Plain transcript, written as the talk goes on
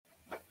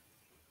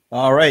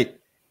All right.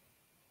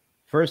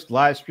 First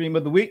live stream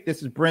of the week.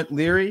 This is Brent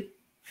Leary.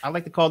 I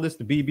like to call this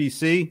the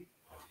BBC,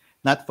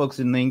 not the folks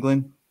in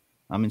England.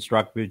 I'm in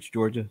Stockbridge,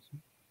 Georgia,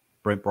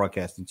 Brent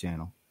Broadcasting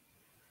Channel.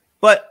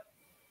 But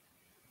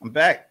I'm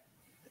back.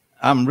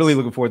 I'm really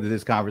looking forward to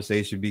this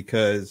conversation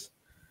because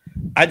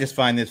I just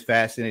find this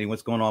fascinating.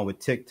 What's going on with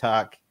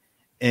TikTok,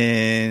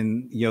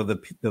 and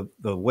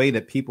the way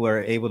that people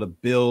are able to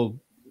build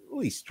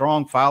really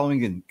strong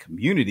following and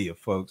community of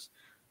folks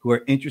who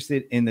are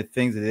interested in the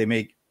things that they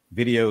make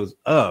videos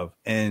of.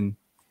 And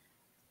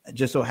it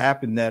just so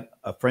happened that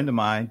a friend of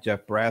mine,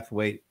 Jeff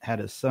Brathwaite, has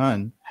a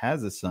son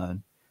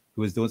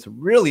who is doing some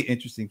really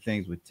interesting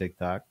things with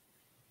TikTok.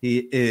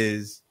 He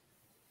is,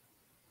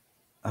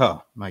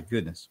 oh my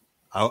goodness.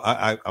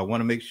 I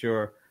want to make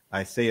sure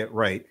I say it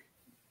right.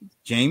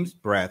 James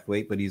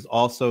Brathwaite, but he's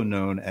also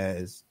known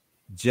as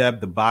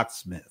Jeb the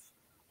Boxsmith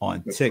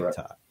on TikTok.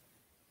 Right.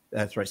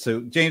 That's right.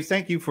 So, James,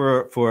 thank you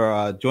for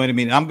joining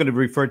me. And I'm going to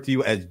refer to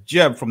you as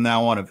Jeb from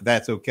now on, if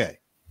that's okay.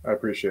 I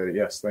appreciate it.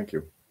 Yes, thank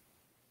you.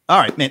 All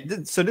right,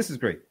 man. So this is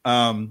great.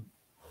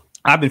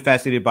 I've been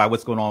fascinated by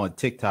what's going on with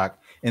TikTok.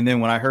 And then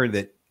when I heard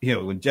that,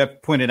 when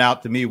Jeff pointed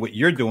out to me what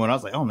you're doing, I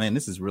was like, oh, man,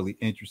 this is really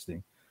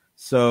interesting.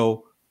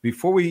 So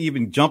before we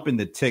even jump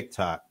into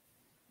TikTok,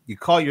 you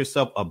call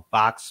yourself a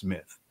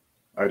boxsmith.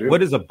 I do.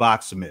 What is a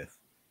boxsmith?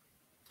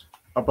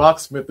 A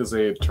boxsmith is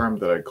a term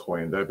that I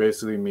coined. That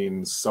basically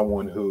means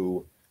someone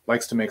who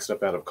likes to make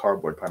stuff out of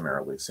cardboard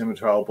primarily. Similar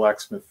to how a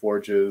blacksmith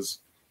forges,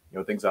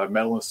 things out of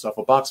metal and stuff.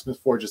 A boxsmith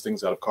forges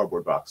things out of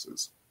cardboard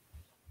boxes.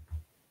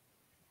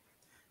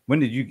 When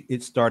did you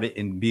get started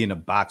in being a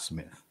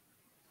boxsmith?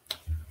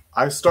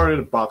 I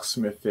started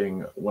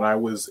boxsmithing when I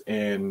was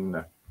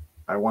in,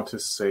 I want to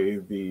say,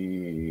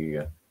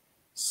 the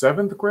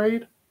 7th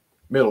grade,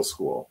 middle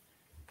school.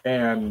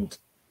 And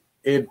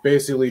it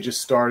basically just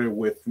started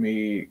with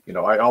me,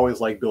 I always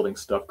liked building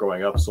stuff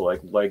growing up. So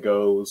like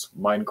Legos,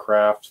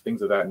 Minecraft,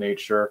 things of that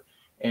nature.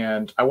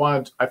 And I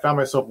found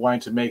myself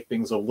wanting to make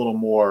things a little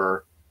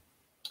more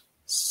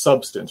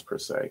substance per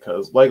se,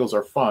 because Legos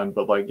are fun,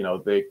 but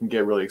they can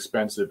get really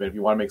expensive. And if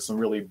you want to make some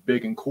really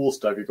big and cool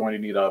stuff, you're going to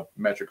need a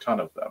metric ton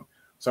of them.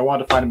 So I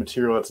wanted to find a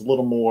material that's a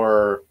little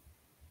more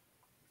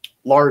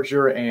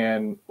larger,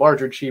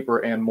 cheaper,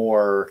 and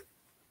more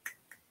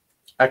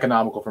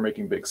economical for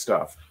making big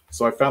stuff.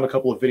 So I found a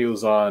couple of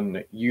videos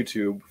on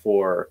YouTube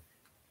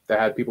that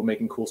had people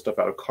making cool stuff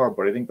out of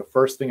cardboard. I think the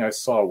first thing I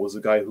saw was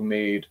a guy who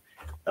made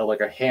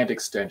a hand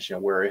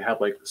extension where it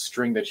had a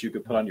string that you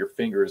could put on your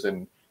fingers,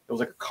 and it was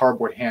like a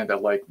cardboard hand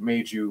that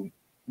made you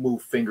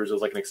move fingers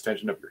as an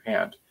extension of your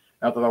hand.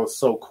 And I thought that was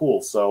so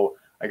cool. So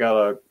I got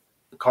a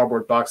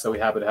cardboard box that we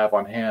happen to have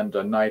on hand,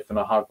 a knife, and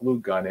a hot glue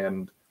gun,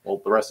 and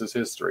well, the rest is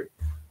history.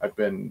 I've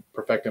been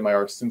perfecting my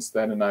art since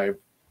then, and I've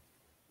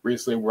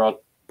recently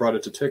brought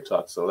it to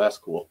TikTok, so that's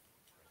cool.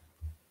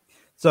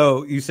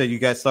 So you said you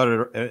guys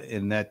started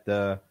in that,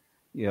 7th,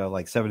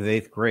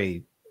 8th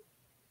grade.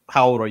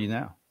 How old are you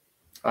now?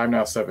 I'm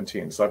now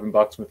 17, so I've been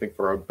boxsmithing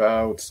for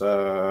about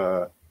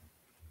 4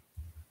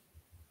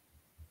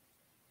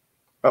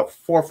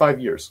 or 5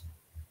 years.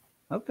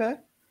 Okay.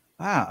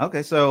 Wow.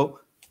 Okay.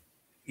 So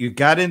you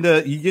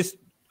just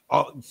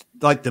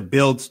like to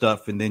build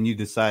stuff, and then you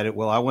decided,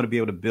 well, I want to be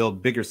able to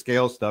build bigger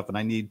scale stuff, and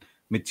I need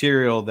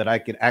material that I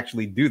could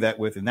actually do that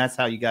with. And that's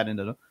how you got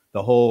into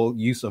the whole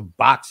use of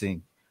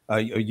boxing,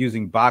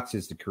 using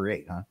boxes to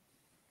create, huh?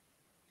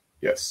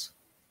 Yes.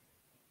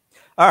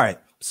 All right.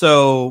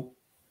 So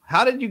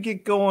how did you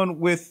get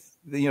going with,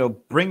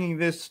 bringing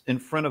this in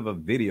front of a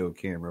video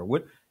camera?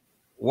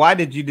 Why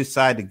did you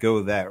decide to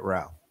go that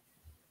route?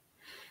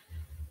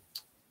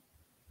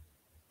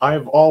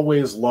 I've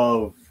always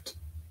loved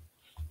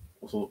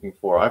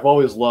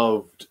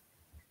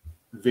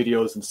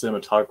videos and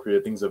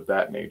cinematography, things of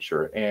that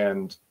nature.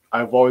 And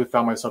I've always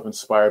found myself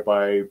inspired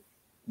by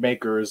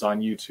makers on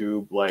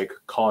YouTube like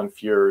Colin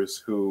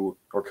Fures or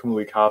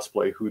Kamui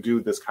Cosplay, who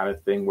do this kind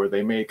of thing where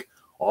they make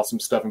awesome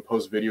stuff and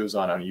post videos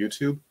on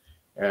YouTube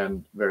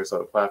and various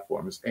other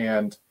platforms.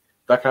 And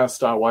that kind of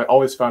style, I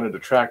always found it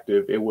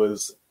attractive. It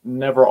was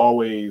never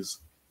always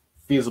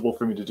feasible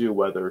for me to do,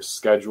 whether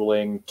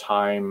scheduling,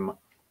 time,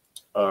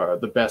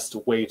 the best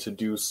way to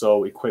do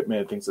so,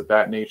 equipment, things of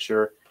that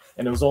nature.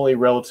 And it was only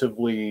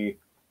relatively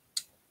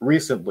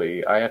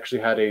recently, I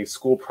actually had a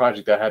school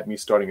project that had me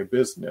starting a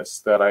business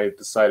that I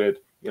decided,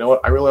 you know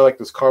what, I really like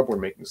this cardboard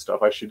making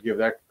stuff. I should give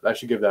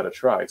that a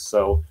try.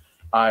 So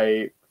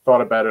I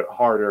thought about it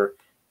harder.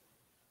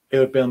 It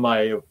had been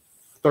my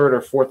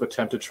 3rd or 4th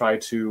attempt to try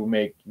to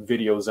make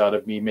videos out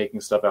of me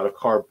making stuff out of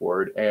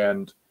cardboard,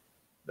 and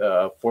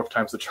 4th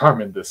time's the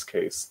charm in this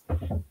case.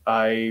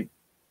 I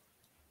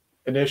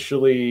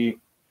initially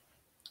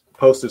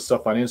posted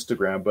stuff on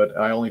Instagram, but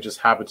I only just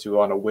happened to,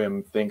 on a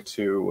whim, think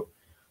to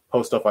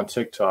post stuff on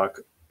TikTok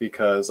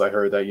because I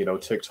heard that,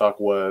 TikTok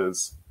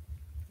was,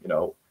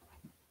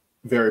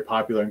 very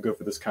popular and good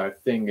for this kind of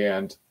thing.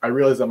 And I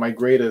realized that my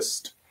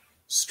greatest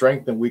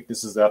strength and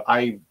weakness is that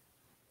I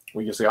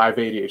have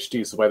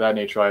ADHD. So by that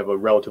nature, I have a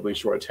relatively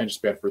short attention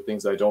span for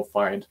things that I don't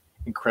find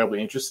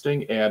incredibly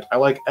interesting. And I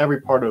like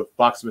every part of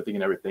boxsmithing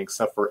and everything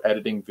except for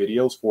editing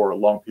videos for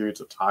long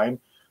periods of time.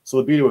 So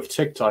the beauty of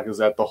TikTok is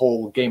that the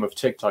whole game of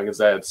TikTok is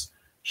that it's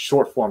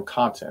short form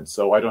content.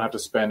 So I don't have to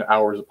spend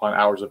hours upon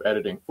hours of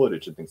editing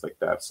footage and things like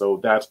that. So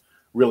that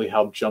really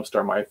helped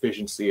jumpstart my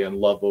efficiency and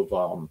love of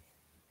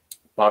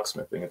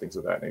boxsmithing and things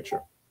of that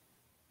nature.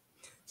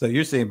 So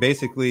you're saying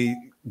basically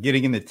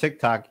getting into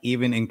TikTok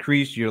even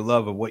increased your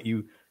love of what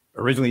you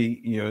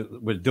originally,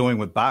 was doing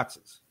with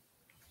boxes.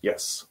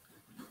 Yes.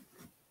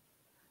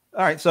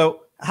 All right.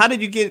 So how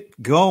did you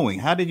get going?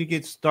 How did you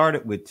get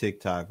started with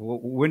TikTok?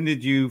 When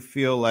did you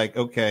feel like,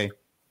 okay,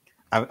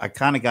 I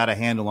kind of got a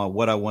handle on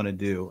what I want to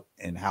do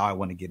and how I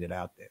want to get it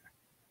out there?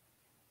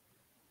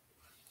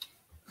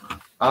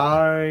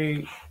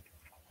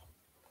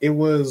 It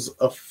was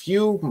a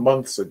few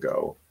months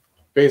ago.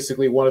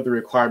 Basically, one of the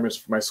requirements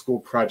for my school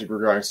project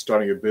regarding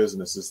starting a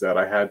business is that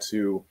I had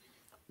to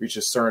reach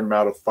a certain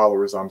amount of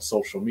followers on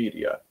social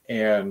media.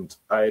 And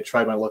I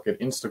tried my luck at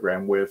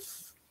Instagram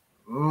with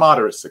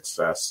moderate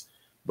success.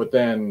 But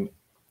then,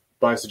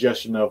 by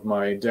suggestion of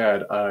my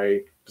dad,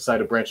 I decided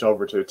to branch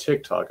over to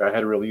TikTok. I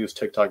hadn't really used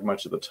TikTok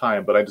much at the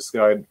time, but I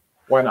decided,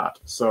 why not?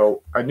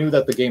 So I knew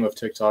that the game of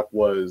TikTok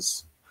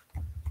was...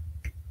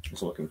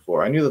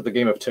 I knew that the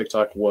game of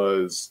TikTok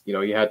was, you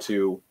had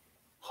to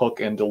hook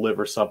and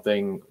deliver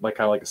something kind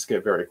of like a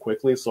skit very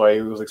quickly. So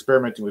I was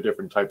experimenting with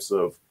different types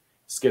of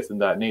skits in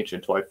that nature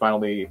until I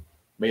finally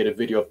made a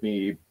video of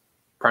me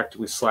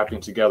practically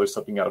slapping together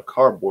something out of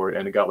cardboard,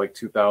 and it got like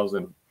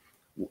 2,000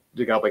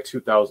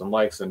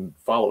 likes and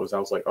followers. I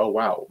was like, oh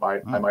wow,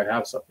 I might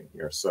have something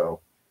here. So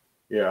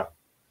yeah.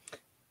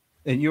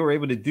 And you were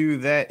able to do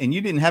that, and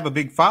you didn't have a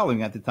big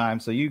following at the time,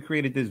 so you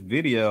created this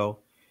video,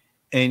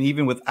 and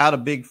even without a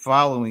big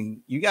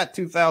following, you got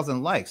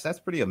 2,000 likes. That's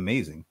pretty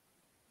amazing.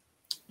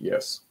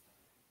 Yes.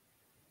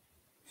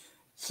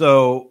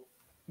 So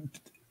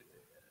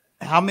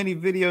how many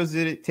videos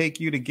did it take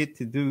you to get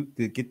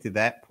to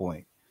that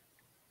point?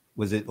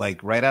 Was it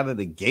like right out of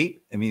the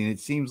gate? I mean,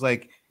 it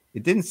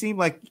didn't seem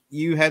like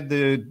you had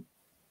to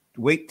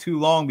wait too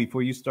long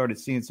before you started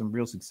seeing some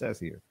real success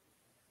here.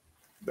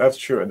 That's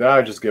true. And that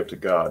I just give to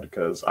God,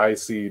 because I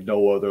see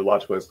no other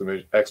logical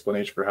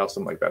explanation for how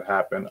something like that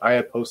happened. I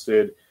had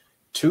posted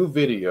 2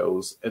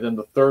 videos, and then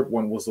the third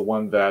one was the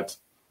one that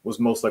was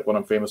most like what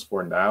I'm famous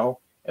for now.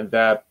 And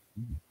that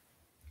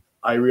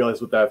I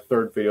realized with that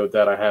third video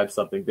that I had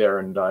something there,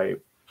 and I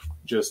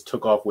just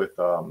took off with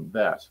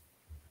that.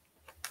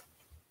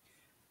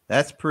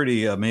 That's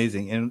pretty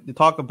amazing. And to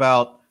talk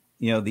about,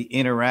 the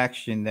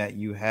interaction that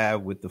you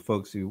have with the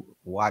folks who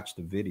watch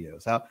the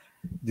videos.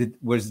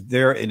 Was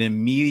there an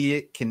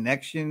immediate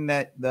connection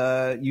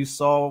that you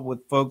saw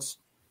with folks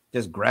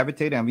just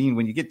gravitating? I mean,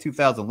 when you get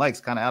 2,000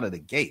 likes kind of out of the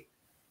gate,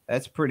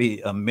 that's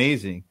pretty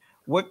amazing.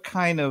 What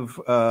kind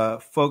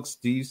of folks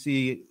do you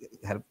see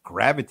have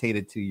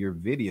gravitated to your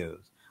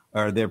videos?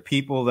 Are there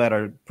people that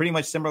are pretty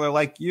much similar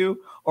like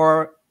you,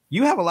 or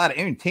you have a lot of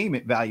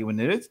entertainment value in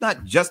it? It's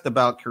not just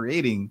about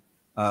creating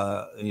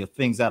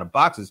things out of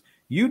boxes.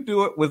 You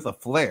do it with a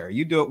flair.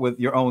 You do it with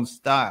your own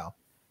style.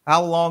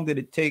 How long did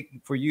it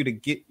take for you to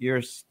get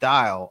your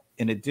style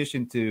in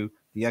addition to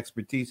the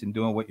expertise in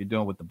doing what you're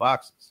doing with the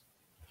boxes?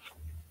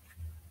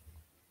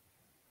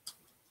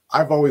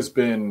 I've always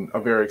been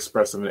a very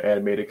expressive and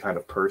animated kind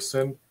of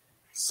person,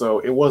 so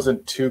it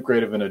wasn't too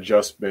great of an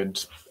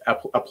adjustment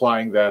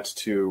applying that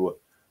to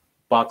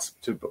my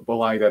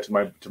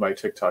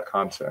TikTok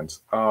content.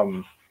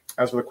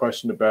 As for the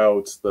question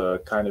about the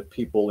kind of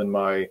people in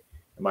my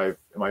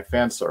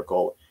fan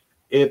circle,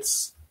 you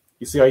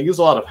see, I use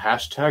a lot of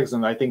hashtags,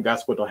 and I think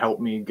that's what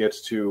helped me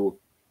that's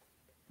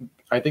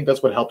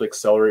what helped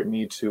accelerate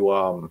me to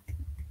a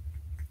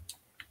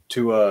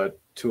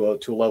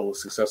level of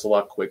success a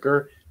lot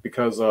quicker.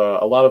 Because a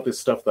lot of this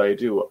stuff that I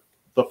do,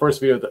 the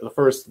first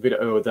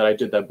video that I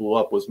did that blew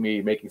up was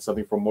me making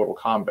something from Mortal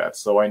Kombat.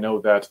 So I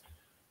know that,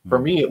 for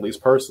me at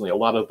least personally, a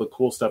lot of the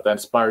cool stuff that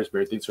inspires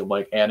me are things from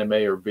like anime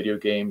or video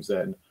games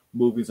and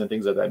movies and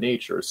things of that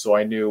nature. So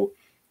I knew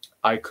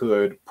I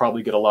could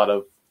probably get a lot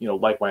of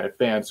like-minded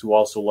fans who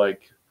also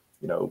like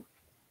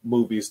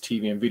movies,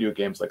 TV, and video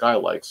games like I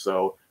like.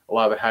 So a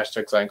lot of the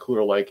hashtags I include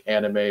are like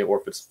anime,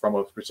 or if it's from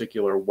a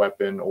particular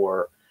weapon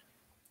or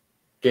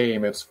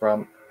game, it's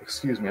from.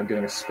 Excuse me, I'm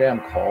getting a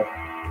spam call.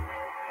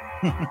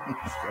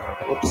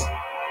 Whoops.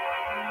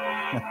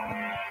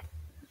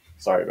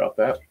 Sorry about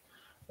that.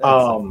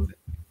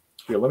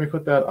 Here, let me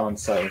put that on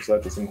silent so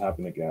that doesn't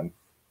happen again.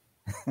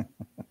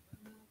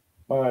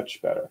 Much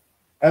better.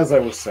 As I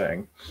was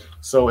saying,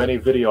 so any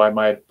video I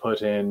might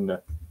put in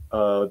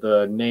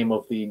the name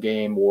of the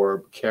game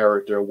or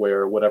character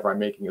where whatever I'm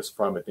making is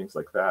from and things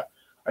like that.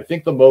 I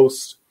think the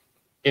most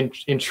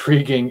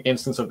intriguing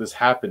instance of this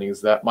happening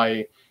is that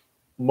my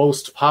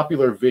most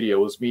popular video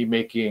was me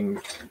making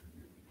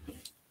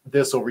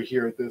this over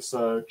here, this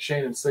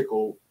chain and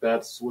sickle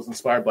that was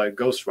inspired by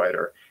Ghost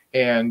Rider.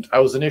 And I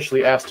was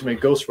initially asked to make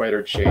Ghost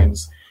Rider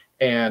chains,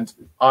 and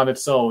on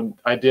its own,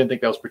 I didn't think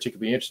that was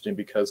particularly interesting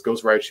because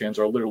Ghost Rider chains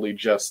are literally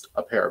just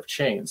a pair of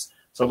chains.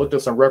 So I looked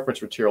at some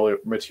reference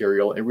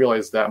material and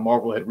realized that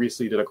Marvel had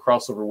recently did a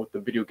crossover with the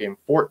video game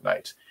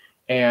Fortnite.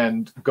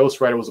 And Ghost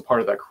Rider was a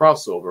part of that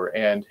crossover,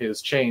 and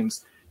his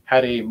chains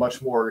had a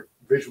much more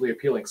visually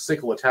appealing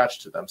sickle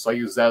attached to them. So I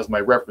used that as my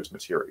reference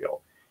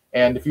material.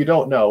 And if you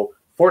don't know,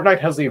 Fortnite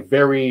has a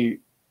very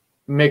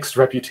mixed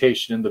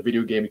reputation in the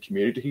video gaming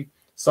community.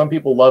 Some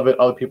people love it,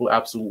 other people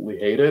absolutely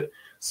hate it.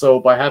 So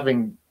by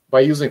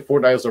using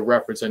Fortnite as a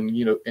reference and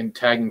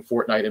tagging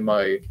Fortnite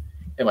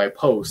in my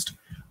post,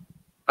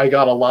 I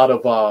got a lot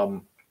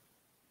of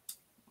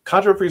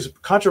controversy.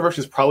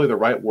 Controversy is probably the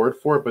right word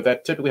for it, but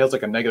that typically has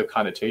like a negative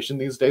connotation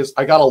these days.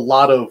 I got a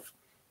lot of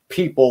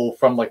people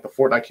from like the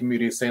Fortnite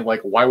community saying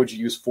like, why would you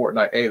use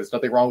Fortnite? Hey, there's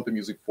nothing wrong with them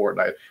using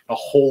Fortnite. A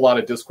whole lot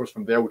of discourse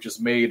from there, which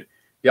just made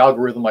the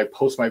algorithm like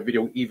post my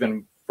video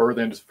even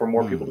further and for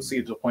more people to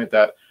see, to the point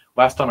that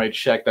last time I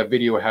checked, that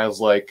video has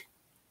like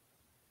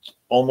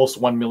almost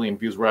 1 million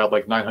views. We're at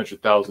like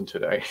 900,000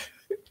 today.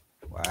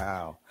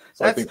 Wow.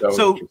 So I think that was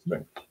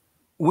interesting.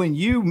 When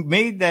you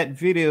made that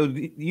video,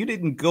 you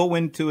didn't go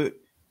into it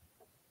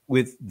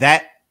with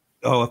that,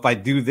 oh, if I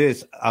do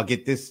this, I'll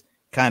get this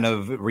kind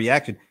of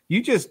reaction.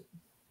 You just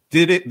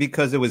did it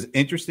because it was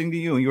interesting to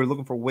you and you were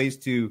looking for ways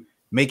to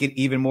make it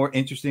even more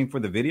interesting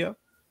for the video?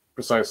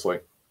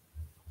 Precisely.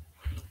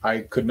 I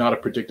could not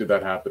have predicted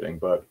that happening,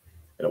 but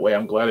in a way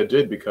I'm glad it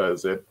did,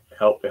 because it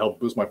helped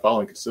boost my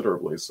following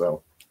considerably.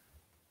 So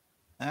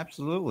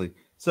absolutely.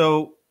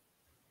 So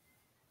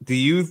do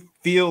you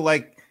feel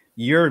like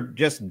you're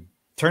just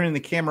turning the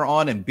camera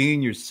on and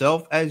being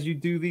yourself as you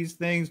do these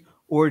things?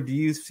 Or do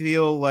you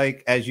feel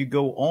like as you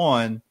go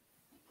on,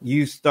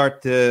 you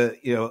start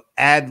to,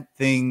 add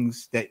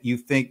things that you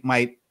think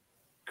might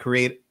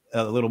create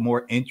a little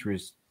more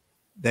interest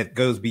that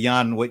goes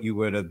beyond what you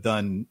would have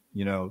done,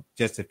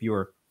 just if you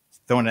were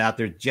throwing it out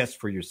there just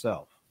for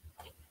yourself?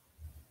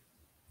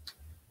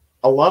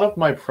 A lot of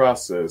my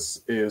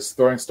process is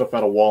throwing stuff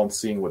at a wall and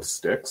seeing what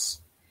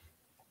sticks.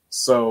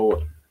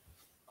 So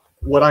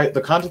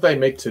the content I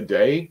make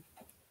today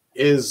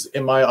is,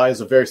 in my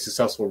eyes, a very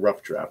successful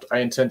rough draft. I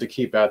intend to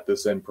keep at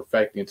this and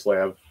perfecting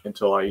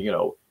until I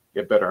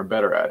get better and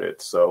better at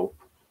it. So,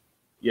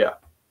 yeah.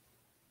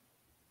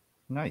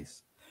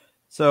 Nice.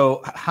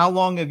 So, how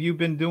long have you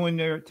been doing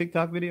your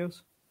TikTok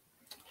videos?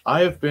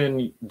 I have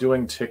been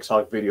doing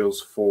TikTok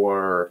videos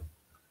for,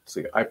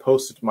 I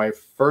posted my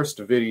first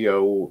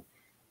video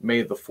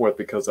May the 4th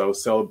because I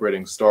was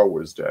celebrating Star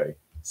Wars Day.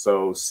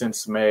 So,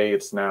 since May,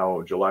 it's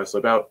now July. So,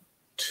 about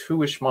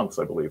 2-ish months,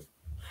 I believe.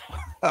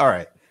 All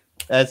right.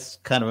 That's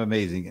kind of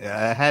amazing.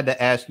 I had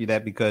to ask you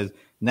that because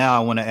now I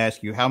want to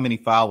ask you, how many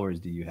followers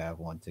do you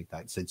have on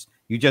TikTok? Since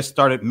you just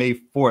started May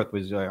 4th,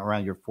 was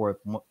around your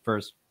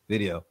first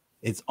video.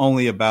 It's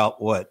only about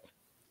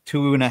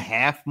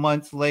 2.5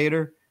 months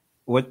later.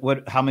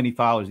 How many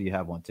followers do you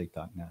have on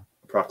TikTok now?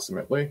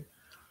 Approximately.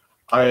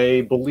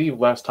 I believe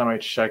last time I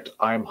checked,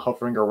 I'm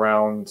hovering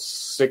around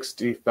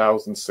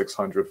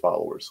 60,600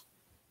 followers.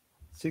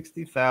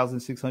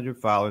 60,600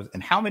 followers.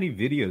 And how many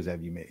videos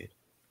have you made?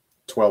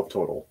 12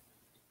 total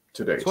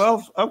to date.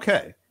 12?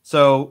 Okay.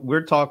 So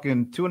we're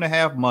talking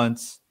 2.5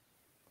 months,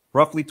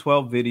 roughly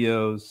 12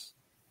 videos,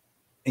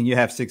 and you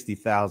have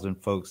 60,000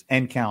 folks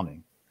and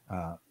counting.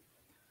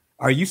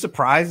 Are you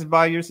surprised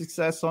by your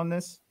success on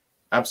this?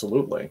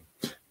 Absolutely.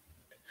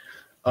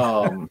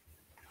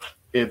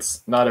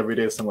 It's not every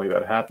day something like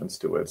that happens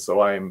to it.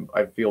 So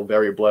I feel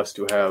very blessed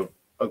to have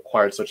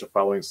acquired such a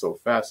following so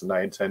fast, and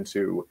I intend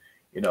to,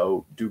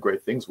 do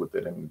great things with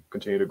it and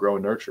continue to grow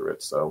and nurture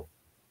it. So,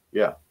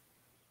 yeah.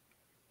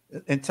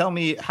 And tell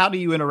me, how do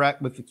you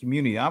interact with the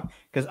community?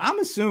 Because I'm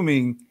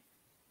assuming,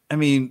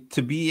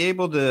 to be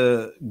able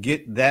to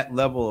get that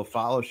level of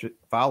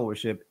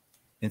followership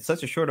in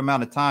such a short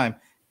amount of time,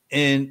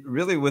 and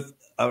really with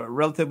a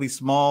relatively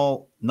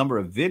small number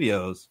of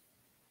videos,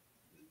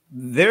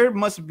 there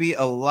must be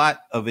a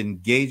lot of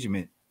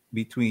engagement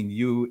between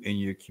you and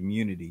your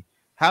community.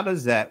 How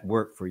does that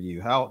work for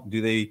you? How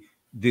do they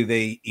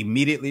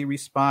immediately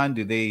respond?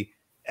 Do they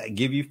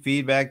give you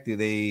feedback? Do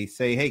they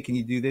say, hey, can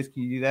you do this?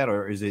 Can you do that?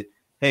 Or is it,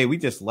 hey, we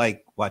just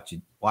like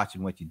watching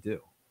what you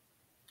do?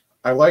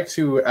 I like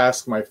to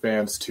ask my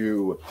fans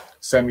to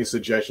send me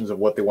suggestions of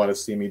what they want to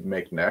see me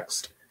make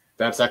next.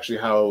 That's actually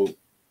how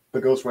the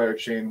Ghost Rider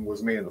chain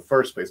was made in the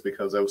first place,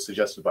 because it was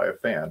suggested by a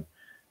fan.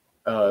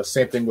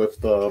 Same thing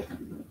with the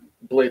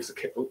Blades of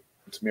Chaos.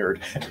 It's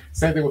mirrored.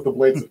 Same thing with the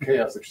Blades of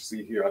Chaos that you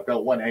see here. I've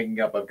got one hanging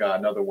up. I've got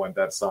another one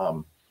that's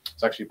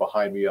it's actually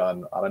behind me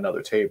on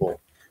another table.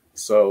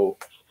 So,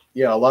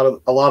 yeah, a lot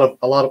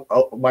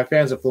of my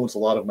fans influence a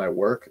lot of my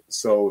work.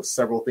 So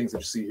several things that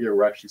you see here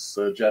were actually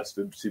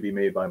suggested to be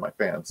made by my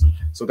fans.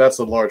 So that's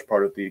a large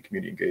part of the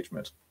community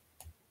engagement.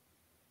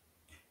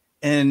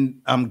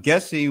 And I'm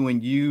guessing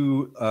when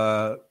you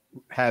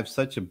have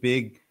such a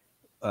big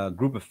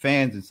group of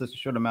fans in such a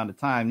short amount of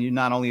time, you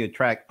not only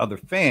attract other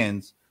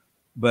fans,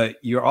 but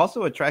you're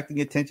also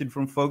attracting attention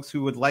from folks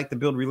who would like to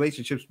build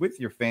relationships with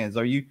your fans.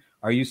 Are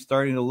you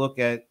starting to look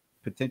at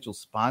potential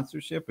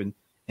sponsorship and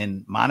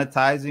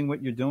monetizing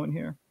what you're doing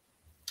here?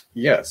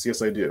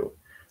 Yes, I do.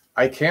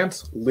 I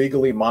can't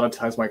legally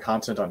monetize my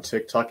content on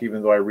TikTok,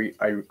 even though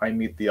I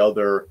meet the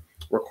other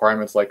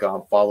requirements like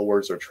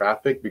followers or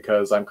traffic,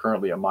 because I'm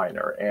currently a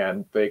minor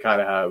and they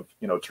kind of have,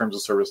 terms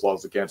of service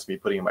laws against me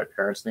putting in my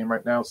parents' name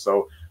right now.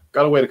 So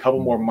got to wait a couple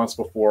more months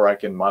before I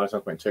can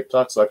monetize my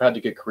TikTok. So I've had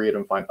to get creative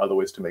and find other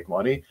ways to make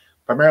money.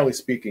 Primarily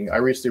speaking, I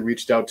recently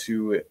reached out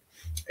to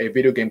a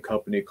video game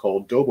company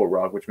called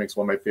Doborock, which makes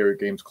one of my favorite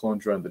games, Clone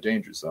Drone and the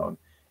Danger Zone.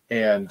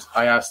 And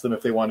I asked them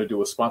if they wanted to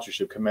do a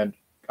sponsorship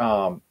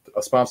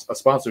a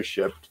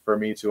sponsorship for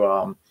me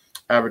to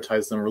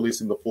advertise them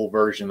releasing the full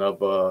version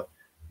of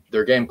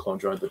their game Clone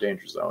Drone the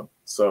Danger Zone.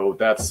 So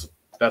that's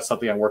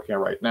something I'm working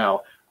on right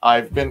now.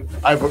 I've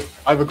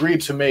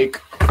agreed to make.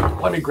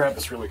 Let me grab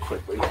this really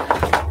quickly.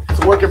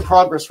 It's a work in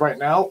progress right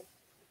now,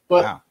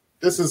 but wow.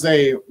 This is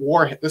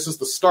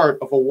the start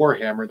of a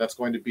Warhammer that's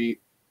going to be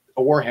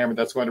a Warhammer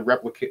that's going to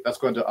replicate. This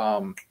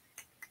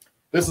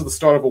is the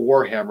start of a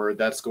Warhammer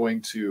that's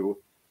going to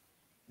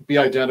be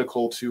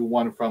identical to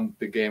one from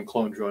the game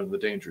Clone Drone in the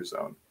Danger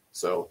Zone.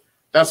 So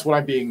that's what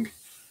I'm being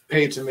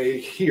paid to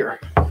make here.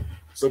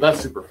 So that's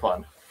super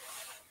fun.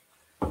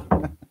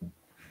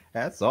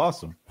 That's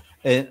awesome.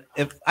 And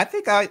if I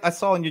think I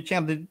saw on your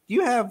channel,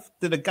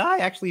 did a guy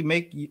actually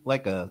make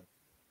like a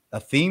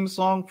theme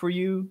song for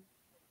you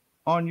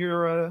on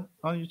your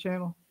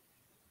channel?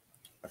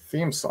 A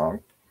theme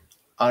song?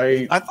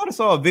 I thought I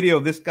saw a video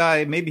of this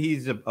guy. Maybe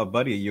he's a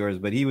buddy of yours,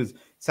 but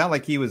sounded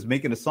like he was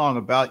making a song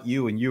about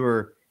you, and you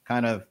were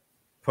kind of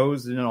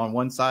posing on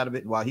one side of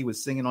it while he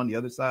was singing on the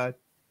other side.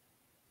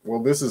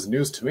 Well, this is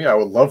news to me. I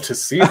would love to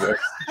see this.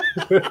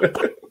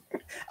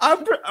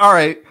 All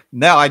right.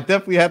 Now I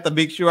definitely have to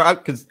make sure,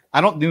 because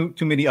I don't do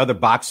too many other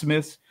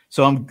Boxsmiths,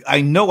 so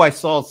I know I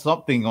saw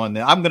something on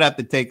there. I'm gonna have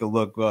to take a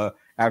look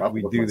after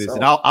we do this,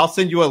 and I'll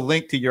send you a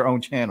link to your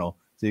own channel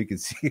so you can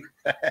see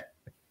that.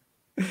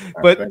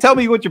 But tell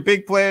me what your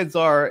big plans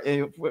are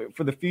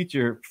for the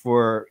future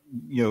for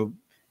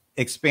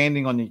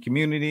expanding on your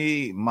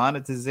community,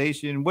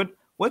 monetization.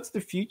 What's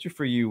the future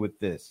for you with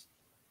this?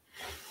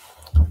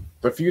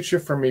 The future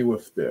for me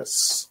with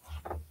this,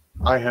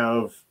 I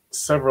have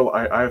several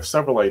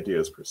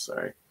ideas per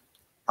se.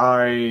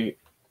 I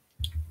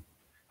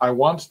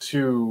want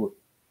to,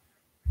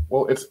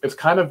 well, it's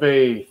kind of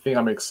a thing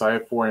I'm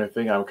excited for and a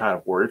thing I'm kind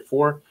of worried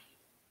for.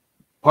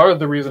 Part of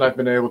the reason I've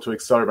been able to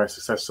accelerate my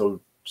success so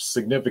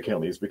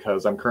significantly is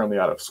because I'm currently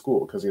out of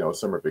school because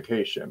summer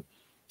vacation.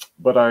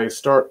 But I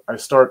start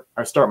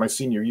my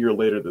senior year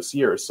later this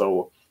year,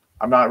 so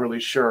I'm not really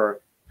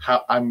sure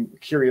how. I'm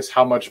curious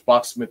how much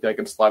Boxsmith I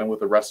can slide in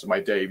with the rest of my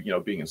day,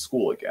 being in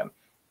school again.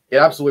 It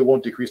absolutely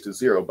won't decrease to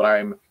zero, but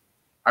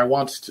I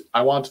want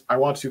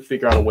to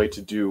figure out a way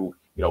to do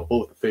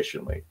both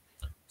efficiently.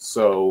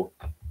 So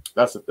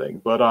that's the thing.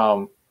 But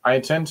I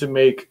intend to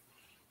make,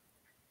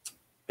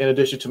 in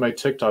addition to my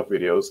TikTok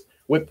videos,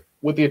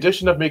 with the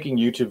addition of making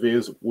YouTube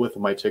videos with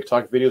my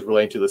TikTok videos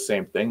relating to the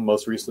same thing,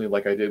 most recently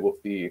like I did with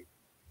the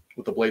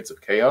Blades of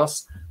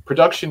Chaos,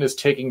 production is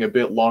taking a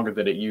bit longer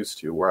than it used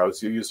to, where I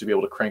used to be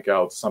able to crank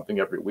out something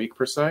every week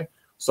per se.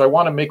 So I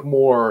want to make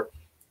more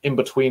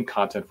in-between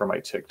content for my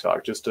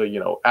TikTok, just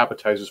to,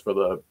 appetizers for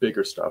the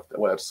bigger stuff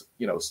that's,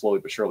 slowly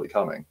but surely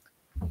coming.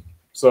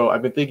 So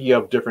I've been thinking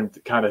of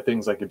different kind of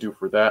things I could do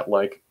for that.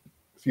 Like,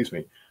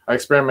 I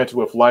experimented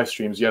with live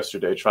streams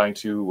yesterday, trying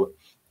to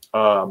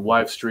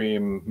live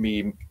stream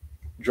me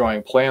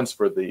drawing plans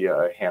for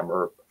the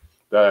hammer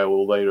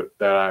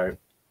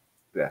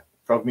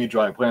of me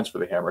drawing plans for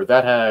the hammer.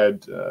 That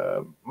had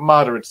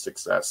moderate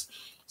success.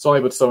 It's only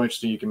but so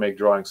interesting you can make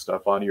drawing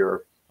stuff on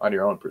your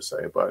own per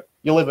se, but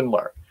you live and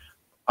learn.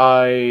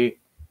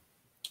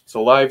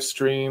 So live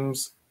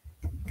streams,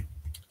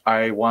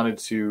 I wanted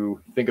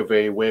to think of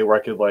a way where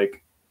I could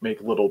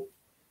make little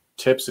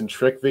tips and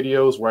trick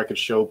videos where I could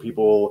show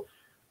people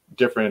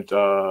different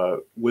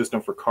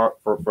wisdom for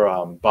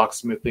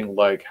boxsmithing,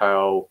 like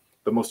how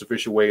the most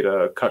efficient way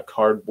to cut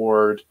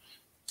cardboard,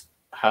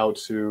 how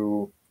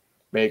to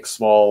make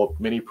small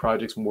mini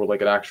projects more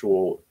like an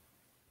actual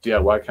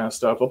DIY kind of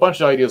stuff. A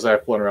bunch of ideas I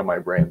have floating around my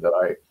brain that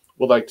I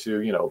would like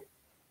to,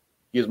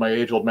 use my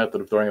age-old method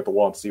of throwing at the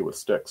wall and see what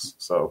sticks.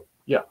 So,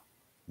 yeah.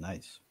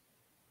 Nice.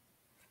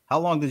 How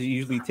long does it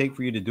usually take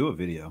for you to do a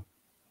video?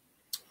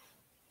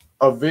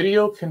 A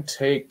video can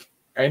take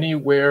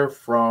anywhere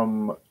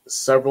from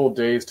several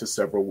days to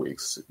several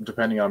weeks,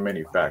 depending on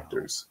many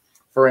factors.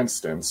 For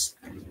instance,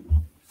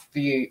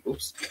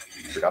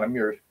 forgot I'm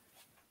muted.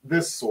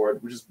 This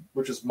sword,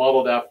 which is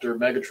modeled after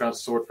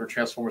Megatron's sword from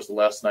Transformers: The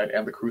Last Knight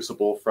and the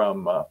Crucible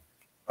from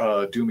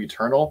Doom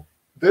Eternal.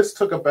 This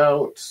took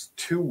about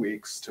 2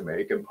 weeks to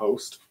make and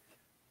post,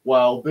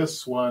 while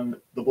this one,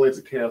 the Blades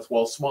of Chaos,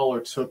 while smaller,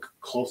 took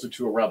closer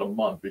to around a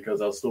month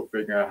because I was still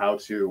figuring out how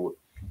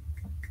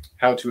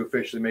to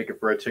officially make it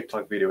for a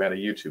TikTok video and a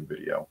YouTube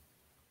video.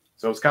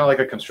 So it's kind of like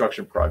a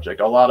construction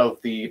project. A lot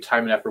of the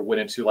time and effort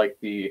went into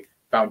the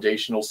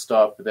foundational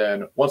stuff.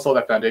 Then once all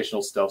that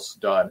foundational stuff's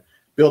done,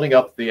 building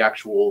up the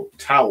actual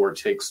tower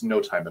takes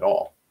no time at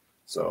all.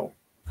 So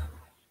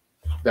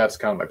that's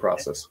kind of my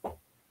process.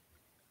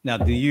 Now,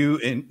 do you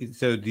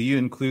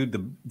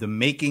include the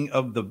making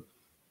of the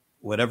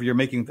whatever you're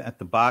making at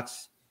the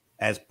box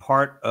as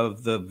part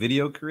of the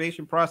video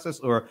creation process,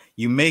 or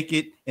you make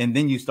it and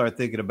then you start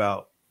thinking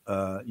about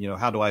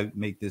how do I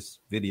make this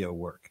video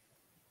work?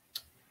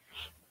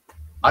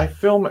 I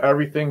film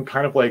everything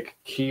kind of like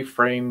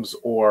keyframes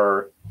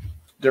or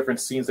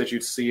different scenes that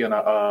you'd see in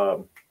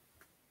the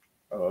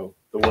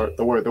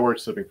word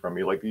slipping from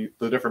me, like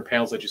the different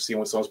panels that you see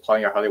when someone's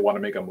planning out how they want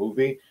to make a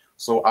movie.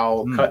 So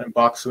I'll cut and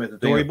box with the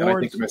thing, and I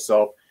think to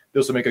myself,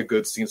 this will make a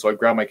good scene. So I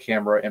grab my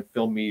camera and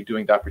film me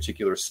doing that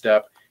particular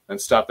step, and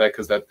stop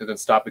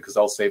because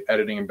I'll save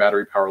editing and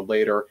battery power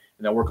later,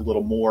 and then work a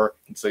little more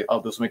and say,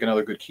 oh, this will make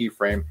another good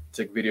keyframe.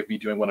 Take a video of me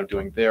doing what I'm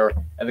doing there,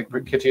 and then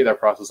continue that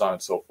process on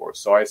and so forth.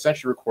 So I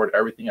essentially record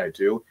everything I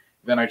do.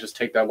 Then I just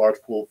take that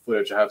large pool of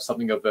footage. I have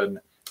something of an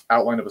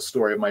outline of a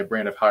story of my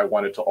brain of how I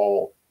want it to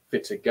all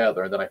fit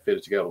together, and then I fit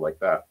it together like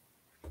that.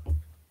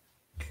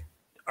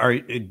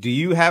 Do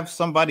you have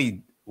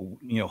somebody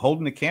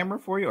holding the camera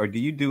for you, or do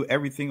you do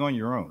everything on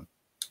your own?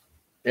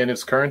 In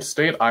its current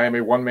state, I am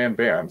a one-man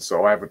band,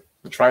 so I have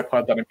the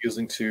tripod that I'm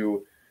using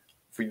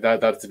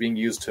that's being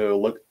used to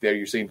look there.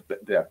 You're seeing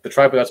the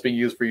tripod that's being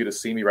used for you to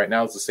see me right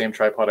now is the same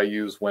tripod I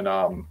use when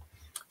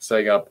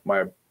setting up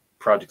my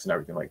projects and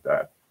everything like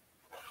that.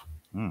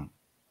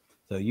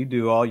 So you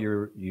do all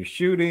your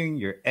shooting,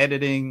 your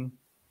editing,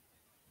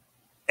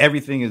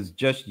 everything is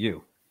just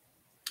you.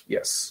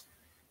 Yes.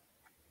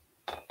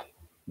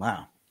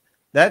 Wow.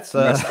 That's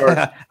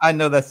I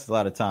know that's a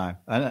lot of time.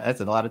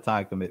 That's a lot of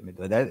time commitment.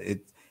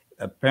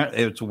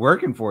 Apparently it's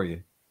working for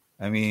you.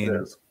 I mean, it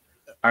is.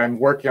 I'm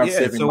working on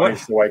saving money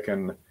so I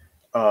can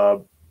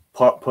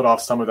put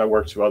off some of that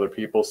work to other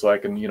people, so I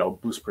can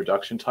boost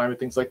production time and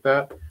things like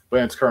that. But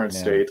in its current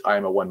state, I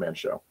am a one-man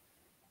show.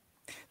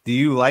 Do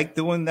you like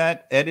doing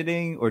that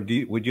editing, or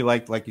would you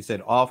like you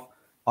said,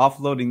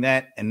 offloading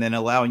that and then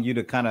allowing you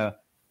to kind of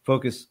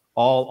focus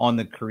all on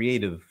the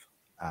creative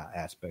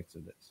aspects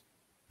of this?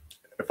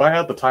 If I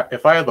had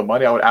the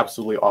money, I would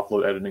absolutely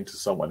offload editing to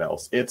someone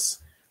else.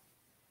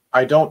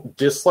 I don't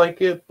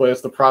dislike it, but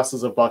it's the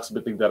process of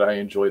boxsmithing that I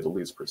enjoy the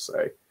least per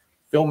se.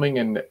 Filming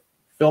and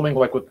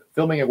work with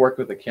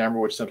the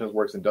camera, which sometimes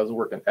works and doesn't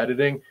work, and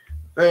editing,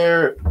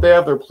 they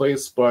have their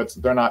place, but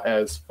they're not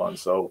as fun.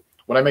 So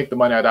when I make the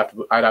money,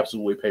 I'd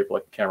absolutely pay for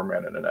like a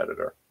cameraman and an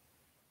editor.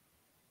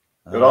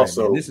 It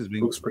also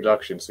boosts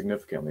production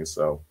significantly,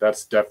 so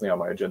that's definitely on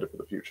my agenda for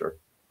the future.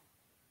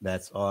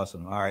 That's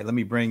awesome. All right, let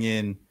me bring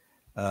in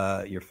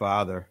your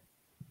father.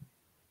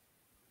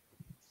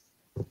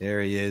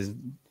 There he is.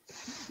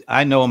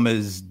 I know him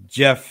as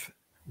Jeff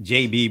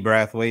JB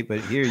Brathwaite, but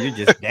here you're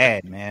just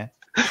dad, man.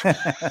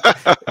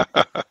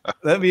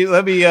 Let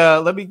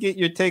me get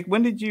your take.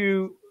 When did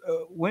you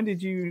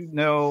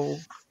know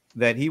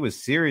that he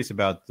was serious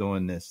about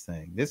doing this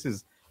thing? This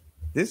is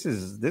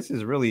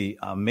really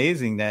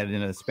amazing that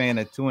in a span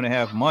of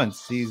 2.5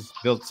 months he's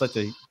built such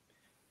a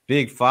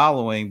big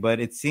following, but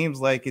it seems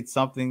like it's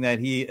something that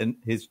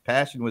his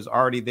passion was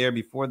already there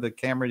before the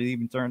camera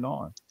even turned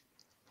on.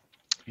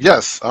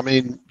 Yes, I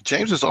mean,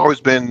 James has always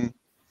been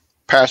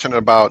passionate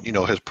about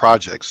his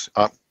projects.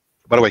 By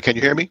the way, can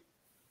you hear me?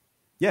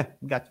 Yeah,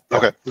 got you.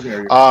 Okay.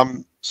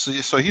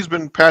 So he's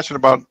been passionate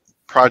about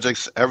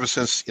projects ever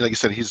since, like you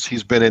said,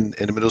 he's been in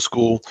the middle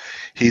school.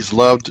 He's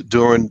loved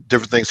doing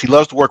different things. He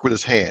loves to work with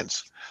his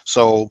hands.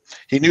 So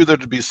he knew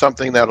there'd be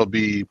something that'll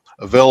be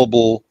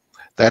available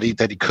that he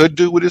could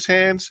do with his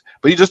hands,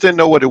 but he just didn't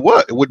know what it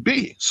would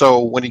be. So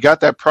when he got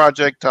that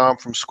project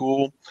from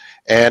school,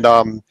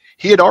 and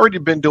he had already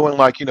been doing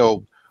like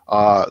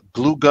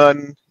glue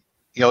gun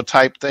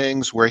type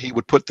things where he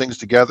would put things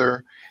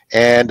together,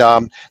 and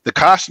the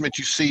costume that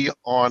you see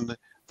on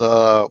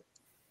the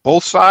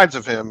both sides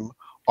of him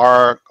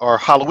are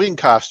Halloween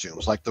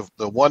costumes. Like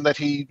the one that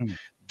he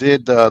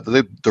did,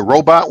 the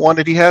robot one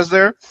that he has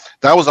there,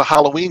 that was a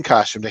Halloween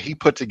costume that he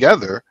put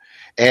together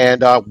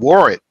and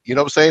wore it. You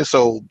know what I'm saying?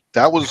 So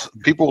that was,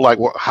 people were like,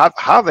 well,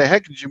 how the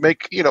heck did you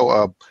make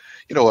a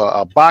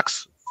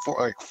box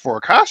for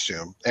a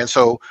costume? And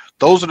so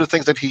those are the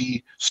things that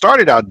he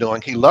started out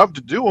doing. He loved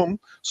to do them,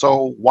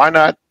 so why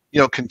not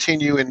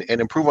continue and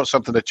improve on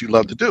something that you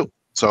love to do?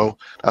 So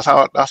that's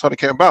how it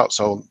came about.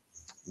 So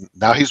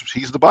now he's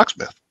the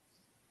boxsmith.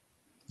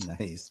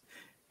 Nice.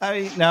 I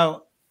mean,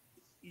 now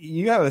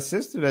you have a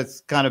sister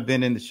that's kind of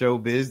been in the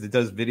showbiz that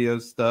does video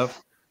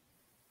stuff,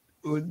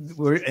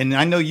 and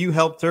I know you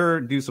helped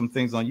her do some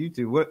things on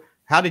YouTube.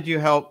 How did you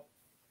help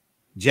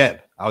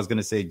Jeb? I was going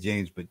to say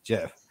James, but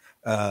Jeff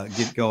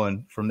get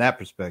going from that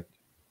perspective.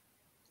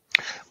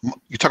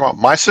 You talking about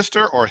my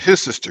sister or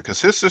his sister? Because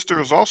his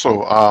sister is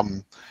also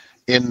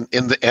in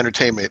the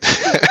entertainment.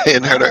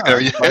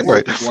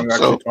 Right. One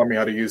actually taught me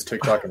how to use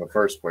TikTok in the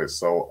first place.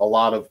 So a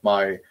lot of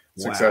my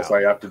success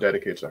I have to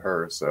dedicate to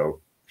her.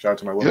 So shout out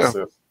to my little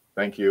sis.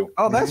 Thank you.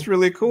 Oh, that's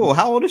really cool.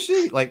 How old is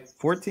she? Like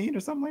 14 or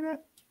something like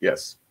that?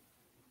 Yes.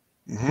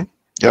 Mm-hmm.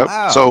 Yep.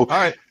 Wow. So all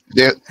right.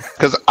 Yeah,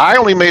 because I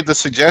only made the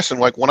suggestion,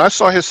 like when I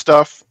saw his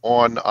stuff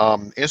on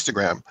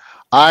Instagram,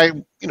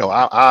 I'm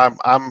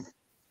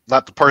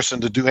not the person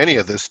to do any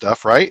of this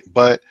stuff, right?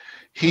 But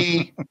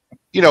he,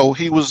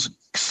 he was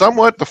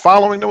somewhat, the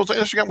following that was on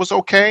Instagram was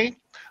okay.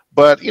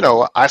 But,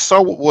 I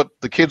saw what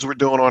the kids were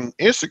doing on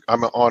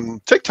Instagram,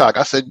 on TikTok.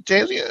 I said,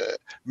 James,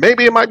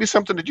 maybe it might be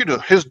something that you do.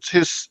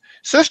 His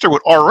sister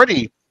would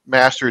already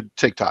mastered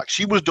TikTok.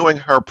 She was doing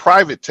her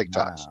private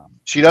TikToks. Wow.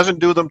 She doesn't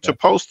do them to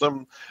post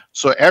them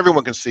so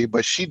everyone can see,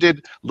 but she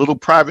did little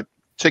private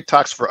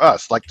TikToks for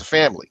us, like the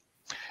family.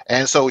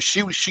 And so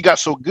she got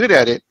so good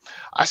at it.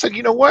 I said,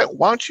 you know what?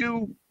 Why don't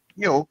you,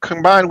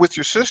 combine with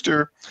your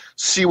sister,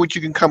 see what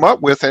you can come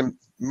up with, and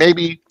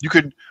maybe you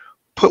could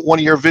put one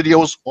of your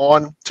videos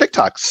on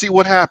TikTok, see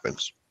what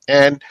happens.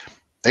 And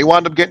they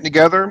wound up getting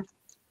together.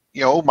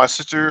 My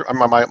sister,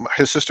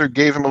 his sister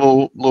gave him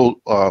a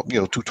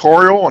little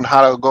tutorial on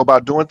how to go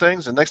about doing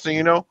things. And next thing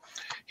you know,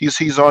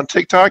 he's on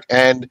TikTok.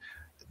 And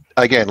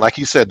again, like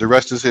he said, the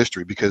rest is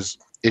history, because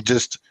it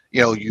just,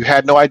 you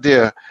had no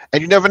idea,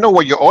 and you never know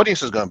what your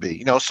audience is going to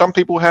be. Some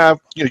people have,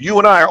 you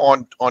and I are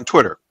on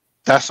Twitter.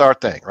 That's our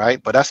thing,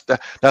 right? But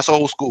that's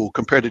old school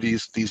compared to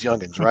these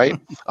youngins, right?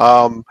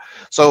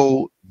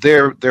 So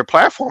their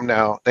platform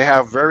now, they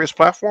have various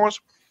platforms.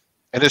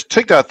 And this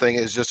TikTok thing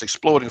is just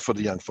exploding for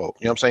the young folk.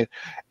 You know what I'm saying?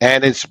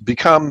 And it's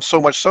become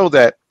so much so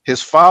that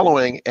his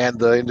following and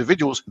the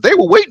individuals, they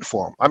were waiting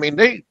for him. I mean,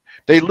 they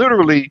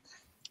literally,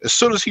 as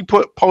soon as he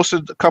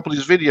posted a couple of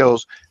these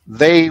videos,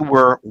 they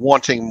were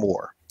wanting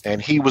more.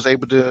 And he was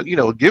able to,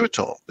 give it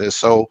to them.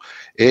 So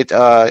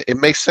it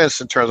makes sense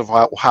in terms of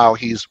how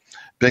he's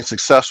been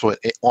successful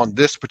on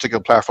this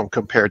particular platform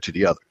compared to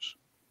the others.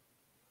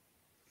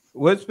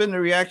 What's been the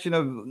reaction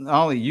of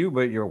not only you,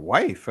 but your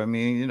wife? I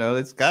mean,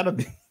 it's got to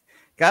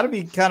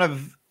be kind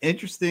of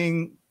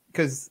interesting,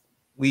 because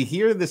we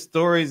hear the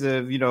stories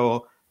of, on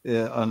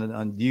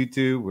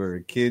YouTube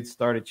where kids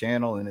start a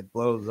channel and it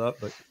blows up.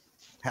 But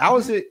how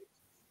is it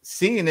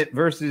seeing it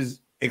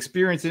versus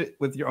experiencing it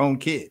with your own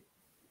kid?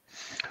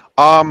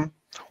 Well,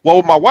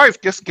 my wife,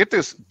 get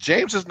this,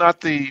 James is not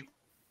the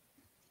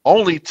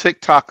only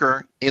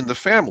TikToker in the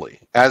family,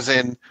 as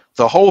in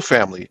the whole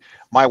family.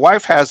 My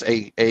wife has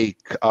a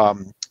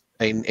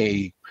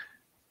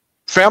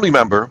family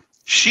member.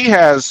 She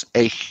has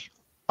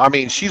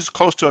she's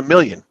close to 1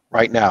 million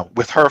right now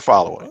with her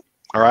following.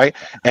 All right.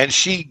 And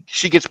she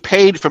gets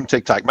paid from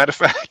TikTok. Matter of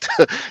fact,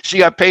 she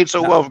got paid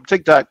so well from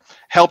TikTok,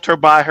 helped her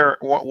buy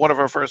one of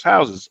her first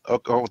houses,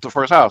 or the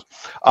first house.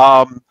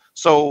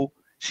 So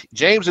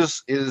James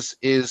is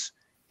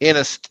in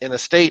a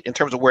state in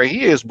terms of where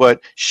he is,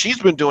 but she's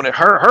been doing it.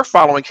 Her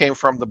following came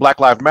from the Black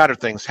Lives Matter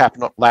things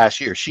happened last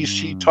year.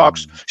 She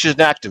talks, she's an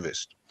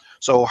activist.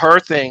 So her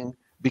thing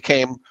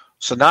became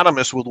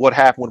synonymous with what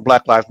happened with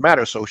Black Lives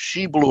Matter. So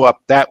she blew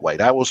up that way.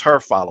 That was her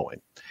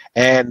following.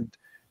 And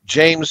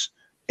James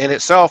in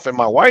itself, and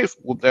my wife,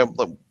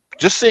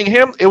 just seeing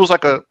him, it was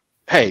like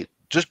hey,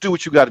 just do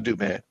what you got to do,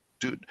 man.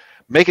 Dude,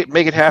 make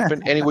it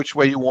happen any which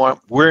way you want.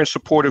 We're in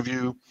support of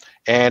you,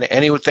 and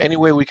any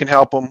way we can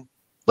help them,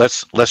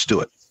 let's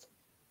do it.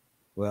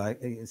 Well, I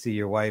see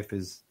your wife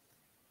is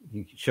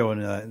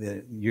showing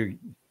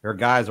her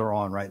guys are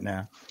on right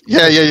now.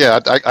 Yeah.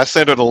 I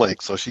sent her the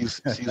link, so she's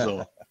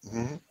on.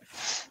 Mm-hmm.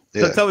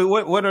 Yeah. So tell me,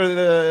 what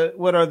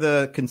are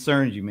the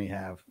concerns you may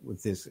have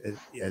with this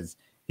as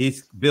he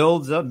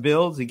builds,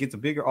 he gets a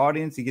bigger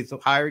audience, he gets a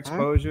higher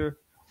exposure.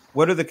 Mm-hmm.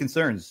 What are the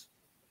concerns?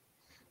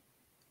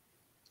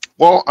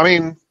 Well, I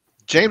mean,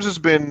 James has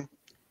been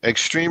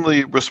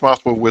extremely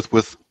responsible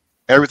with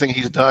everything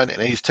he's done,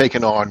 and he's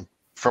taken on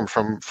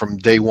from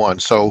day one.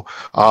 So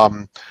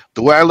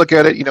the way I look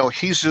at it,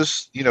 he's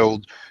just,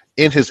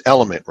 in his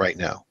element right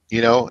now,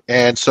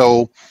 and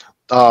so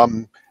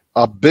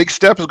a big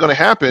step is going to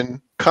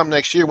happen come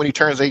next year when he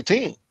turns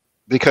 18,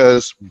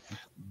 because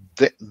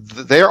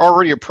they're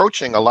already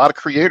approaching a lot of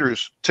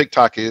creators,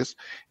 TikTok is,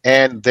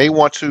 and they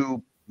want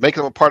to make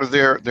them a part of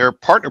their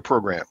partner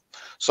program.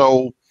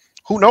 So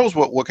who knows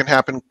what can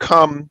happen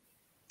come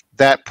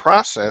that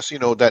process,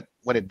 that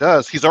when it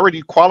does, he's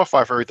already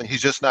qualified for everything.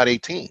 He's just not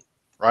 18,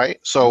 right?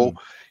 So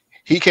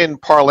he can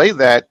parlay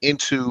that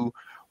into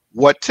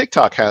what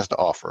TikTok has to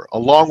offer,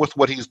 along with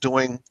what he's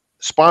doing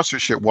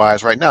sponsorship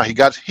wise right now. He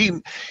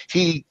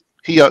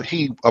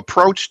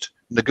approached,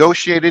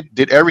 negotiated,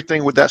 did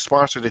everything with that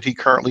sponsor that he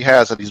currently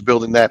has, that he's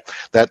building that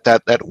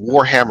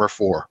Warhammer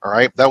for. All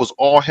right, that was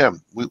all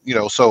him.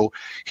 So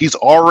he's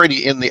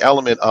already in the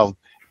element of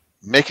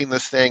making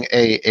this thing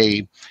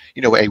a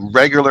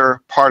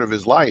regular part of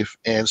his life.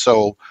 And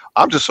so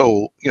I'm just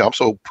so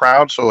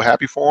proud, so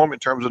happy for him in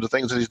terms of the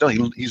things that he's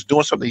done. He's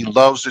doing something he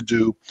loves to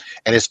do,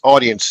 and his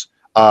audience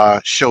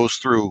shows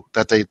through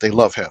that they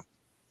love him.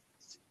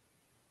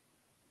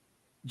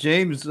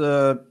 James,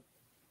 I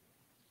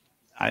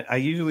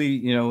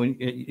usually, when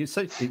it's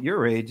such at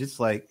your age, it's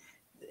like,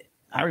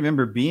 I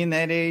remember being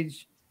that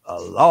age a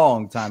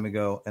long time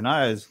ago, and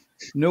I was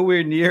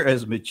nowhere near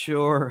as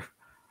mature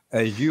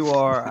as you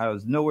are. I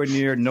was nowhere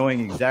near knowing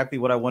exactly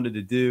what I wanted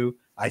to do.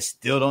 I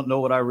still don't know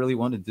what I really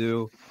want to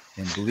do.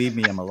 And believe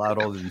me, I'm a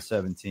lot older than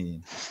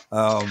 17.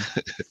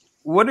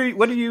 What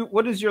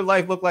does your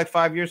life look like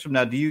 5 years from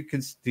now? Do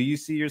you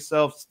see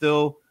yourself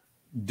still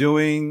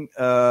doing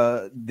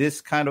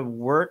this kind of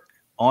work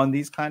on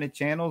these kind of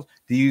channels?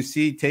 Do you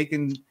see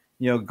taking,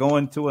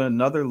 going to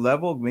another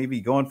level,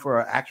 maybe going for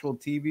an actual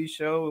TV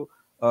show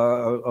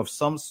of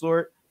some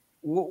sort?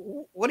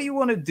 What do you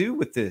want to do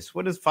with this?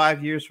 What does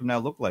 5 years from now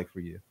look like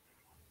for you?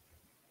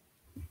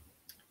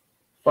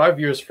 5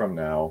 years from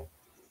now,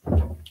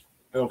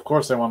 of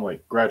course, I want to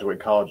graduate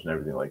college and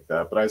everything like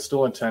that, but I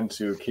still intend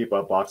to keep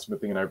up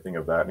boxsmithing and everything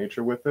of that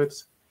nature with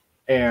it.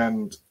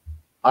 And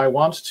I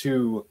want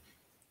to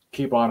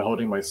keep on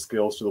holding my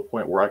skills to the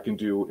point where I can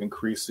do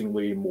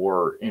increasingly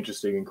more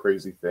interesting and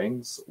crazy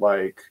things,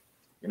 like,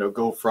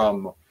 go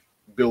from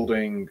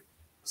building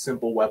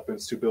simple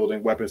weapons to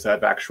building weapons that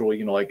have actual,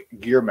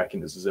 gear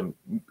mechanisms in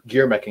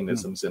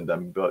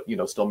them, but,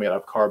 still made out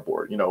of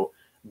cardboard,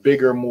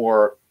 bigger,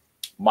 more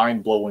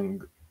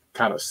mind-blowing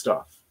kind of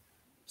stuff.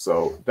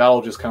 So that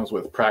all just comes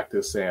with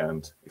practice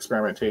and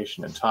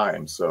experimentation and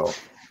time. So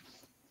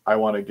I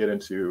want to get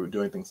into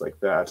doing things like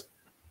that.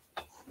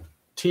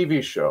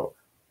 TV show.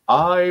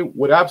 I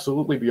would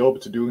absolutely be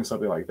open to doing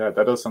something like that.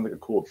 That does sound like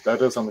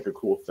a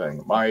cool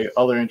thing. My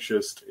other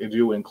interests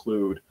do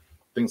include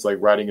things like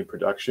writing and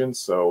production.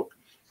 So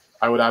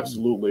I would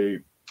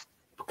absolutely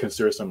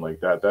consider something like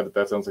that.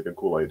 That sounds like a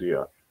cool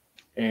idea.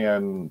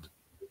 And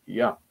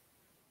yeah.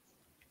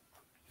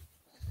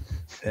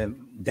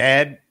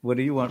 Dad, what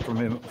do you want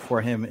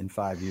for him in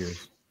 5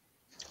 years?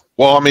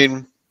 Well, I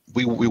mean,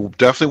 we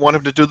definitely want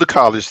him to do the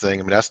college thing.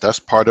 I mean, that's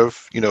part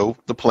of,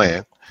 the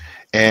plan.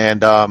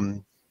 And,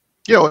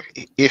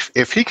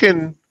 if he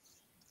can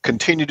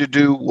continue to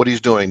do what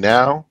he's doing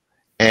now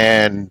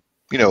and,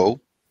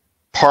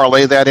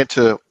 parlay that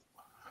into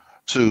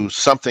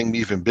something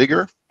even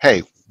bigger,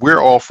 hey, we're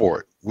all for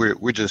it.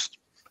 We're just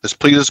as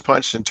pleased as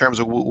punch in terms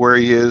of where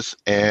he is.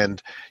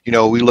 And,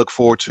 we look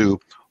forward to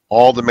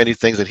all the many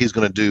things that he's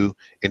going to do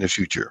in the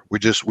future. We're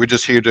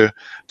just here to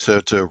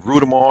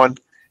root him on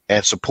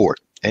and support.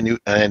 And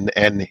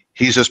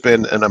he's just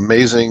been an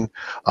amazing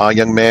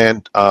young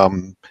man,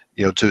 to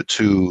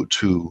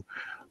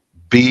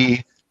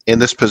be in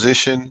this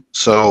position.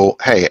 So,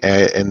 hey,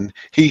 and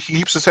he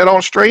keeps his head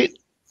on straight.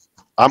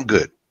 I'm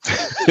good.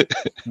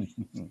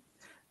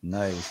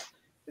 Nice.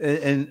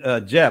 And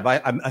Jeb,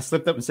 I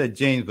slipped up and said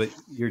James, but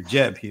you're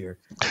Jeb here.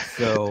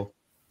 So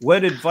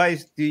what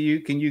advice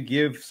can you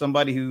give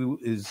somebody who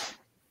is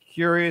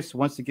curious,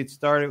 wants to get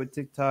started with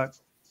TikTok?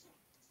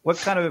 What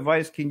kind of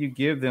advice can you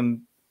give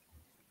them?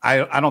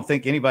 I don't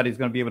think anybody's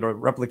going to be able to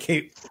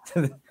replicate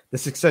the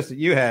success that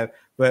you have,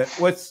 but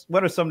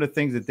what are some of the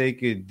things that they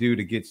could do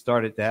to get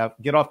started, to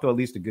get off to at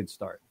least a good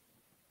start?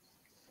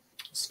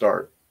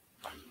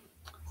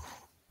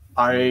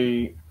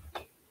 The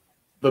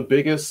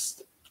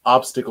biggest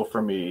obstacle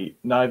for me,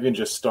 not even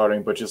just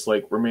starting, but just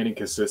remaining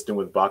consistent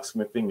with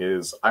boxsmithing,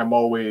 is I'm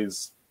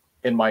always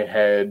in my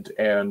head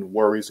and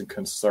worries and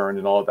concern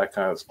and all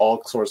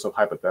sorts of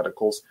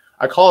hypotheticals.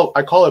 I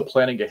call it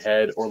planning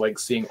ahead, or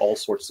seeing all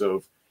sorts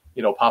of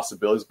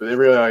possibilities, but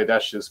really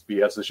that's just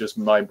BS. It's just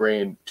my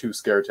brain too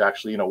scared to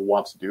actually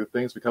want to do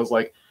things, because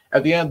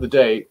at the end of the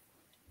day,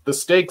 the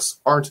stakes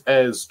aren't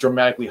as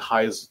dramatically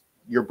high as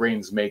your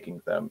brain's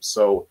making them.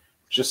 So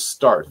just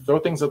start, throw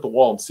things at the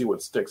wall and see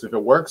what sticks. If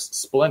it works,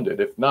 splendid.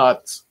 If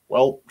not,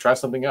 well, try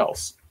something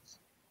else.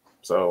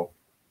 So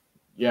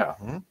yeah.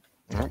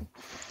 Mm-hmm.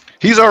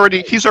 He's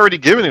already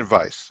given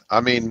advice. I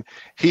mean,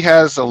 he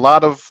has a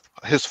lot of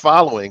his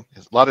following,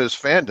 a lot of his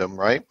fandom,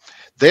 right?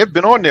 They've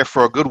been on there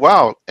for a good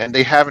while, and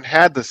they haven't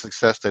had the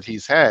success that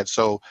he's had.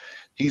 So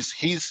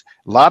he's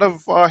a lot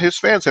of his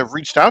fans have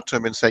reached out to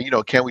him and say,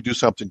 can we do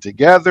something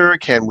together?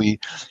 Can we,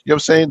 what I'm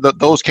saying?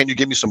 Can you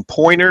give me some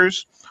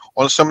pointers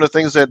on some of the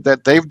things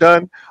that they've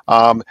done?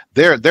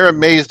 They're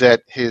amazed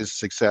at his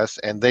success,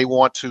 and they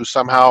want to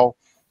somehow,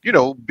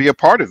 be a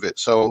part of it.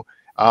 So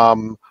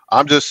I'm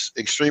just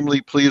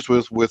extremely pleased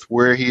with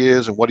where he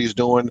is and what he's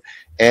doing.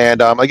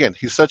 And again,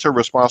 he's such a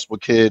responsible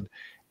kid,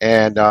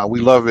 and we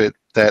love it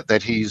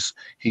that he's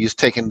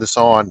taken this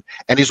on,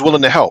 and he's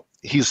willing to help.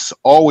 He's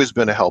always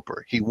been a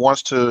helper. He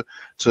wants to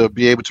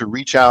be able to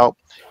reach out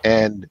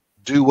and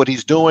do what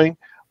he's doing.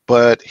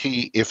 But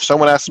if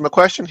someone asks him a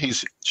question,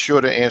 he's sure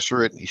to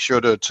answer it. And he's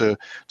sure to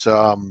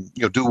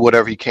do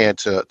whatever he can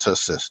to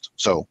assist.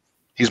 So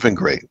he's been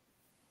great.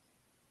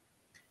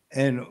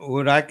 And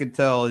what I could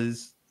tell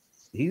is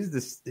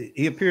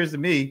he appears to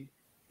me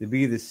to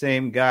be the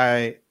same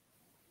guy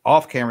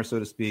off camera, so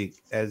to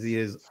speak, as he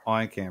is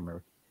on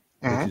camera,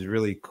 which is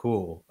really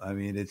cool. I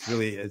mean, it's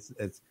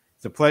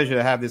a pleasure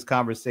to have this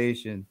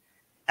conversation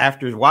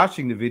after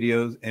watching the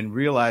videos and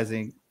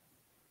realizing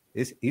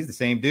he's the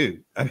same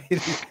dude. I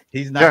mean,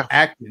 he's not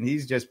acting;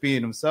 he's just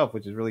being himself,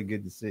 which is really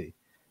good to see.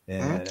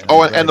 And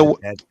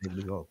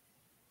the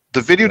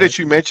video that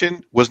you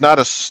mentioned was not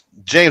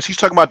James. He's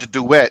talking about the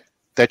duet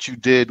that you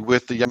did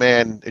with the young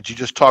man that you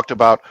just talked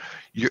about.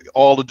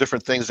 All the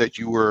different things that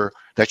you were,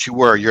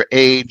 your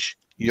age,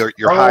 your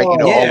height, all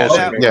those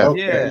things.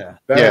 That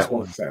makes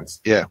more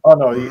sense. Yeah. Oh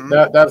no,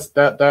 that's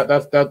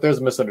there's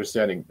a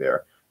misunderstanding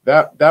there.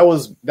 That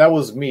was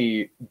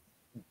me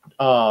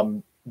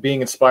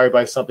being inspired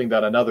by something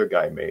that another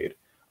guy made.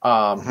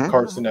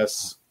 Carson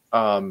S.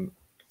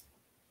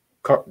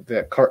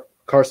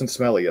 Carson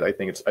Smelliot, I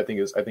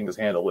think his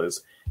handle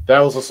is. That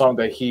was a song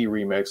that he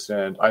remixed,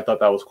 and I thought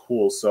that was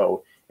cool.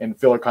 So, and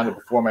feel like kind of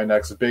before my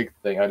next big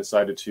thing, I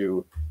decided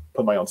to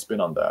put my own spin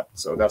on that.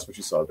 So that's what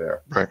you saw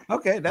there. Right.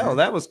 Okay,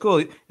 that was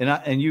cool,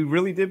 and you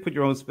really did put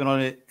your own spin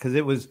on it because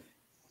it was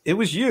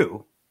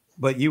you,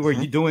 but you were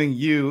doing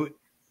you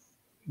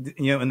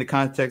know, in the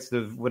context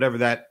of whatever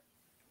that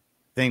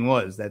thing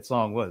was, that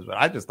song was. But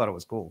I just thought it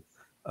was cool.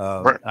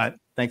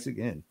 Thanks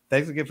again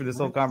for this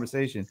whole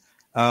conversation.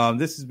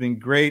 This has been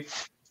great.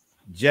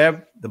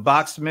 Jeb, the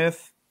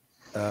Boxsmith,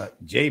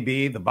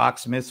 JB, the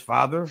Boxsmith's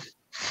father.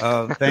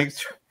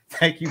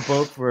 Thank you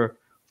both for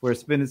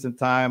spending some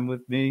time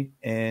with me.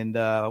 And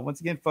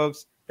once again,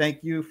 folks,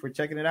 thank you for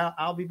checking it out.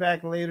 I'll be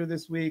back later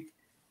this week.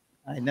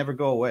 I never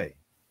go away,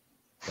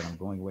 but I'm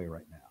going away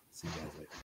right now. See you guys later.